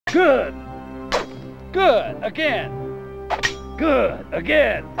Good. Good. Again. Good.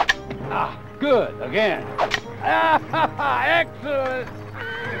 Again. Ah, good. Again. Ah, excellent.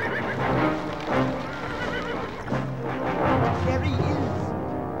 There he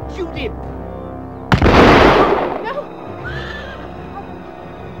is. Shoot him. No.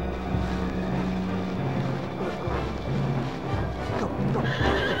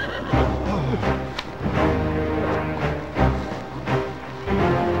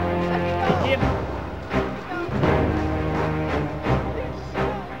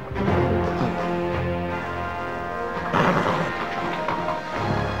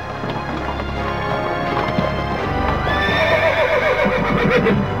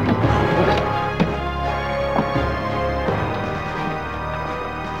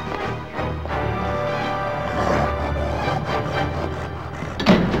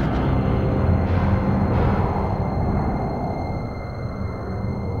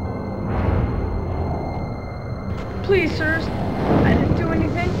 Please, sirs. I didn't do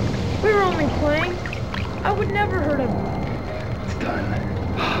anything. We were only playing. I would never hurt him. It's done.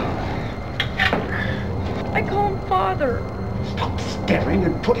 I call him Father. Stop staring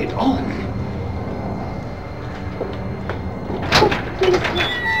and put it on. Please,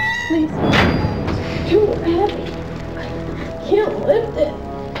 please. It's too heavy. I can't lift it.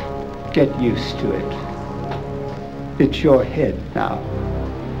 Get used to it. It's your head now.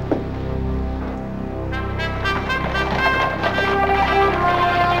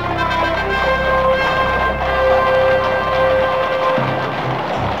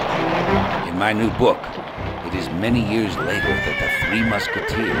 In my new book, it is many years later that the Three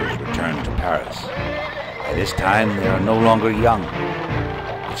Musketeers returned to Paris. By this time, they are no longer young.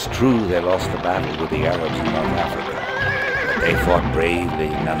 It's true they lost the battle with the Arabs in North Africa, but they fought bravely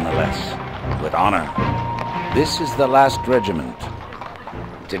nonetheless, with honor. This is the last regiment.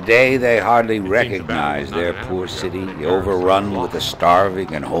 Today, they hardly recognize their poor city, overrun with the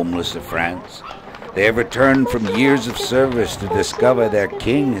starving and homeless of France. They have returned from years of service to discover their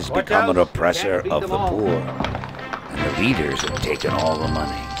king has become an oppressor of the poor, and the leaders have taken all the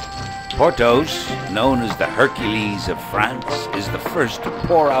money. Porthos, known as the Hercules of France, is the first to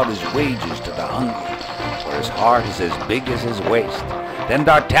pour out his wages to the hungry, for his heart is as big as his waist. Then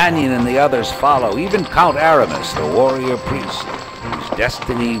D'Artagnan and the others follow, even Count Aramis, the warrior priest, whose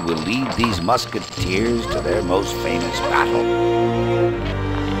destiny will lead these musketeers to their most famous battle.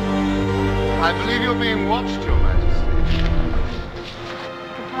 I believe you're being watched, Your Majesty.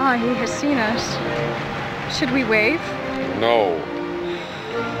 Papa, he has seen us. Should we wave? No.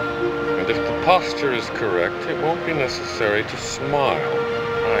 And if the posture is correct, it won't be necessary to smile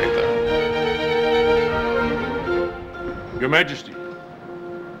either. Your Majesty,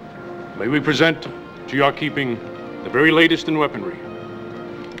 may we present to your keeping the very latest in weaponry.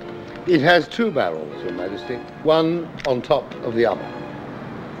 It has two barrels, Your Majesty, one on top of the other.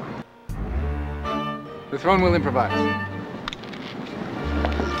 The throne will improvise.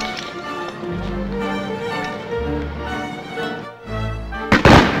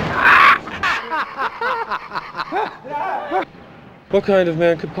 What kind of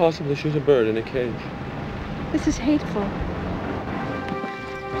man could possibly shoot a bird in a cage? This is hateful.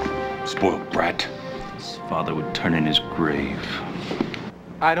 Spoiled brat. His father would turn in his grave.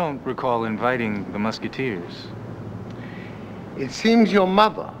 I don't recall inviting the Musketeers. It seems your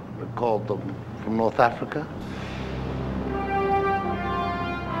mother recalled them from North Africa.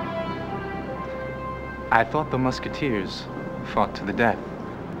 I thought the Musketeers fought to the death.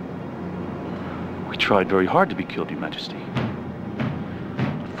 We tried very hard to be killed, Your Majesty.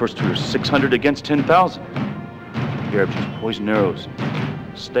 First we were 600 against 10,000. The Arabs used poison arrows,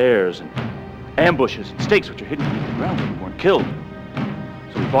 snares, and ambushes, and stakes which are hidden beneath the ground, but we weren't killed.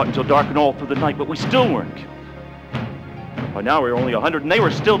 So we fought until dark and all through the night, but we still weren't killed. By now we were only 100, and they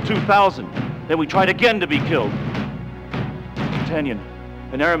were still 2,000. Then we tried again to be killed. D'Artagnan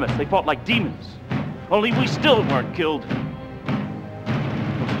and Aramis, they fought like demons. Only we still weren't killed.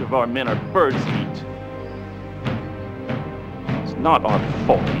 Most of our men are birds' meat. It's not our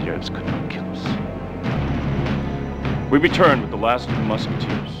fault the Arabs could not kill us. We returned with the last of the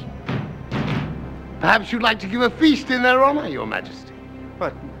Musketeers. Perhaps you'd like to give a feast in their honor, Your Majesty.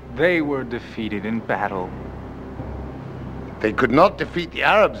 But they were defeated in battle. They could not defeat the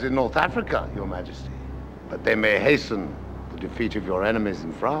Arabs in North Africa, Your Majesty, but they may hasten the defeat of your enemies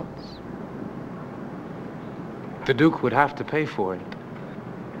in France. The Duke would have to pay for it.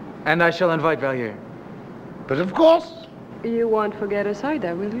 And I shall invite Valliere. But of course. You won't forget us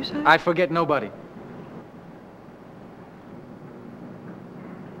either, will you, sir? I forget nobody.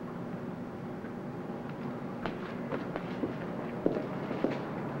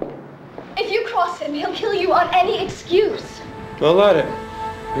 If you cross him, he'll kill you on any excuse. Well, let him.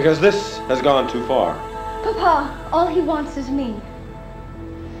 Because this has gone too far. Papa, all he wants is me.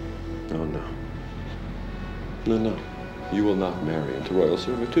 Oh, no. No. You will not marry into royal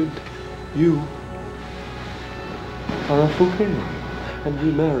servitude. You are a full king, and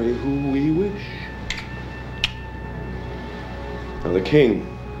we marry who we wish. Now, the king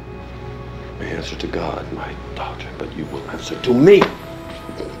may answer to God, my daughter, but you will answer to me.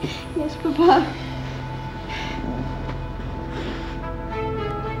 Yes, Papa.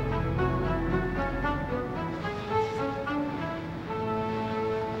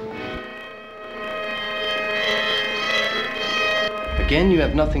 Again, you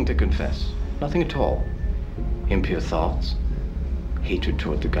have nothing to confess. Nothing at all. Impure thoughts, hatred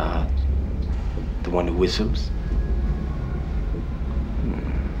toward the gods, the one who whistles.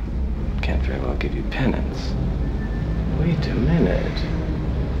 Can't very well give you penance. Wait a minute.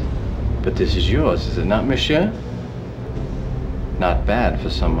 But this is yours, is it not, monsieur? Not bad for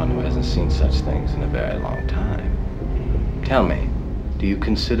someone who hasn't seen such things in a very long time. Tell me, do you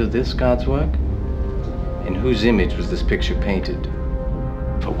consider this God's work? In whose image was this picture painted?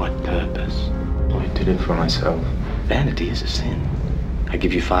 For what purpose? I did it for myself. Vanity is a sin. I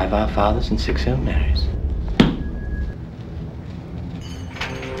give you 5 Our Fathers and 6 Hail Marys.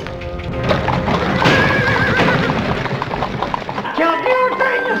 Count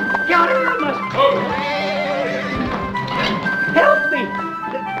Daniel! Count Aramis! Help me!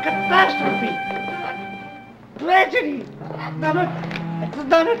 Catastrophe! Tragedy! It's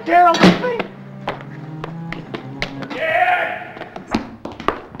done a terrible thing!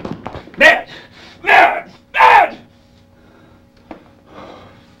 Ned!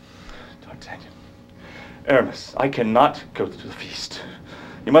 D'Artagnan. Aramis, I cannot go to the feast.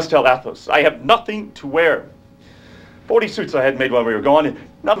 You must tell Athos I have nothing to wear. 40 suits I had made while we were gone, and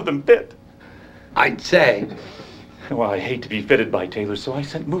none of them fit. I'd say. Well, I hate to be fitted by tailors, so I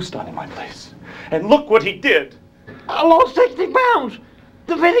sent Mouston in my place. And look what he did. I lost 60 pounds.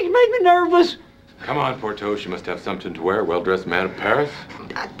 The fitting made me nervous. Come on, Porthos. You must have something to wear. A well-dressed man of Paris.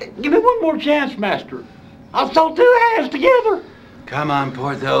 Give me one more chance, master. I'll sew 2 hands together. Come on,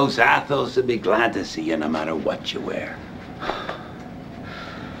 Porthos. Athos will be glad to see you no matter what you wear.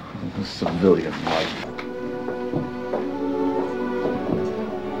 The civilian life.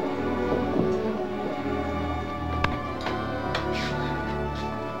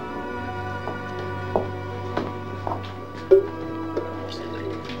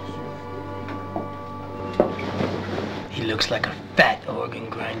 He looks like a fat organ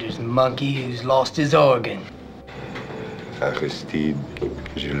grinder's monkey who's lost his organ. Aristide,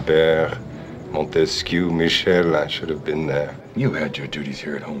 Gilbert, Montesquieu, Michel, I should have been there. You had your duties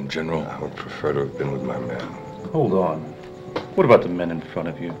here at home, General. I would prefer to have been with my men. Hold on. What about the men in front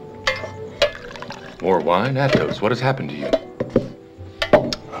of you? More wine? Athos, what has happened to you?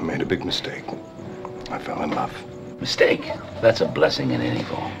 I made a big mistake. I fell in love. Mistake? That's a blessing and an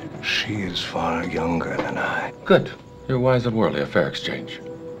evil. She is far younger than I. Good. You're wise and worldly. A fair exchange.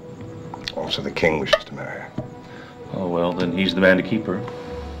 Also, the king wishes to marry her. Oh, well, then he's the man to keep her.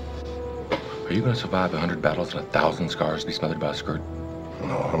 Are you going to survive 100 battles and 1,000 scars be smothered by a skirt?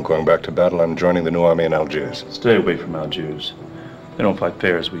 No, I'm going back to battle. I'm joining the new army in Algiers. Stay away from Algiers. They don't fight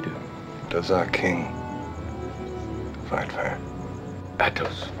fair as we do. Does our king fight fair?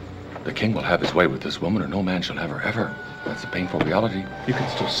 Athos, the king will have his way with this woman, or no man shall have her ever. That's a painful reality. You can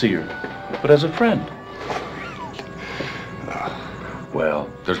still see her, but as a friend. Well,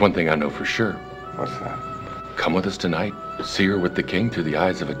 there's one thing I know for sure. What's that? Come with us tonight. See her with the king through the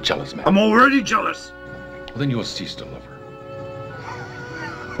eyes of a jealous man. I'm already jealous. Well, then you'll cease to love her.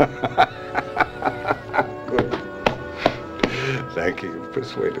 Good. Thank you. You've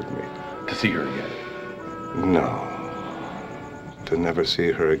persuaded me. To see her again? No. To never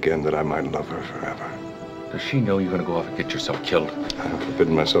see her again, that I might love her forever. Does she know you're going to go off and get yourself killed? I have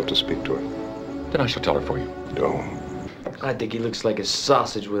forbidden myself to speak to her. Then I shall tell her for you. Don't. I think he looks like a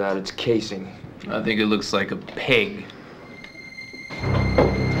sausage without its casing. I think it looks like a pig.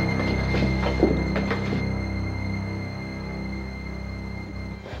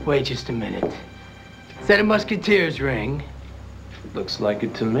 Wait just a minute. Is that a musketeer's ring? Looks like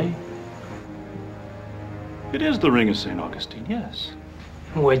it to me. It is the ring of St. Augustine, yes.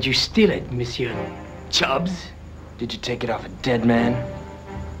 Where'd you steal it, Monsieur Chubbs? Did you take it off a dead man?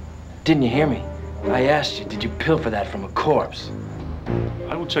 Didn't you hear me? I asked you, did you pilfer that from a corpse?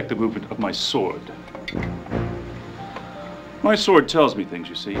 I will check the movement of my sword. My sword tells me things,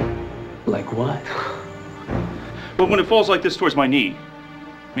 you see. Like what? But when it falls like this towards my knee,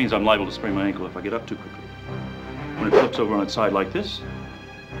 it means I'm liable to sprain my ankle if I get up too quickly. When it flips over on its side like this,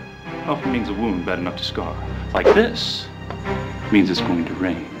 often means a wound bad enough to scar. Like this means it's going to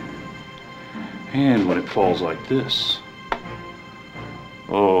rain. And when it falls like this,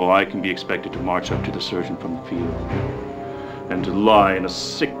 oh, I can be expected to march up to the surgeon from the field and to lie in a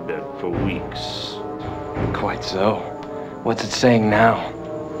sickbed for weeks. Quite so. What's it saying now?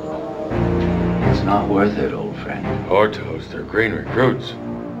 It's not worth it, old friend. Ortos, they're green recruits.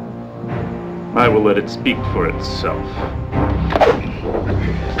 I will let it speak for itself.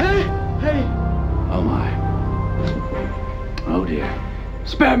 Hey! Hey! Oh, my. Oh, dear.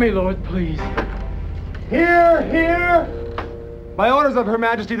 Spare me, Lord, please. Here, here! By orders of Her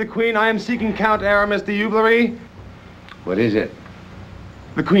Majesty the Queen, I am seeking Count Aramis de Eublerie. What is it?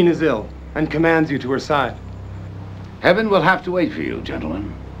 The Queen is ill and commands you to her side. Heaven will have to wait for you,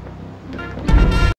 gentlemen.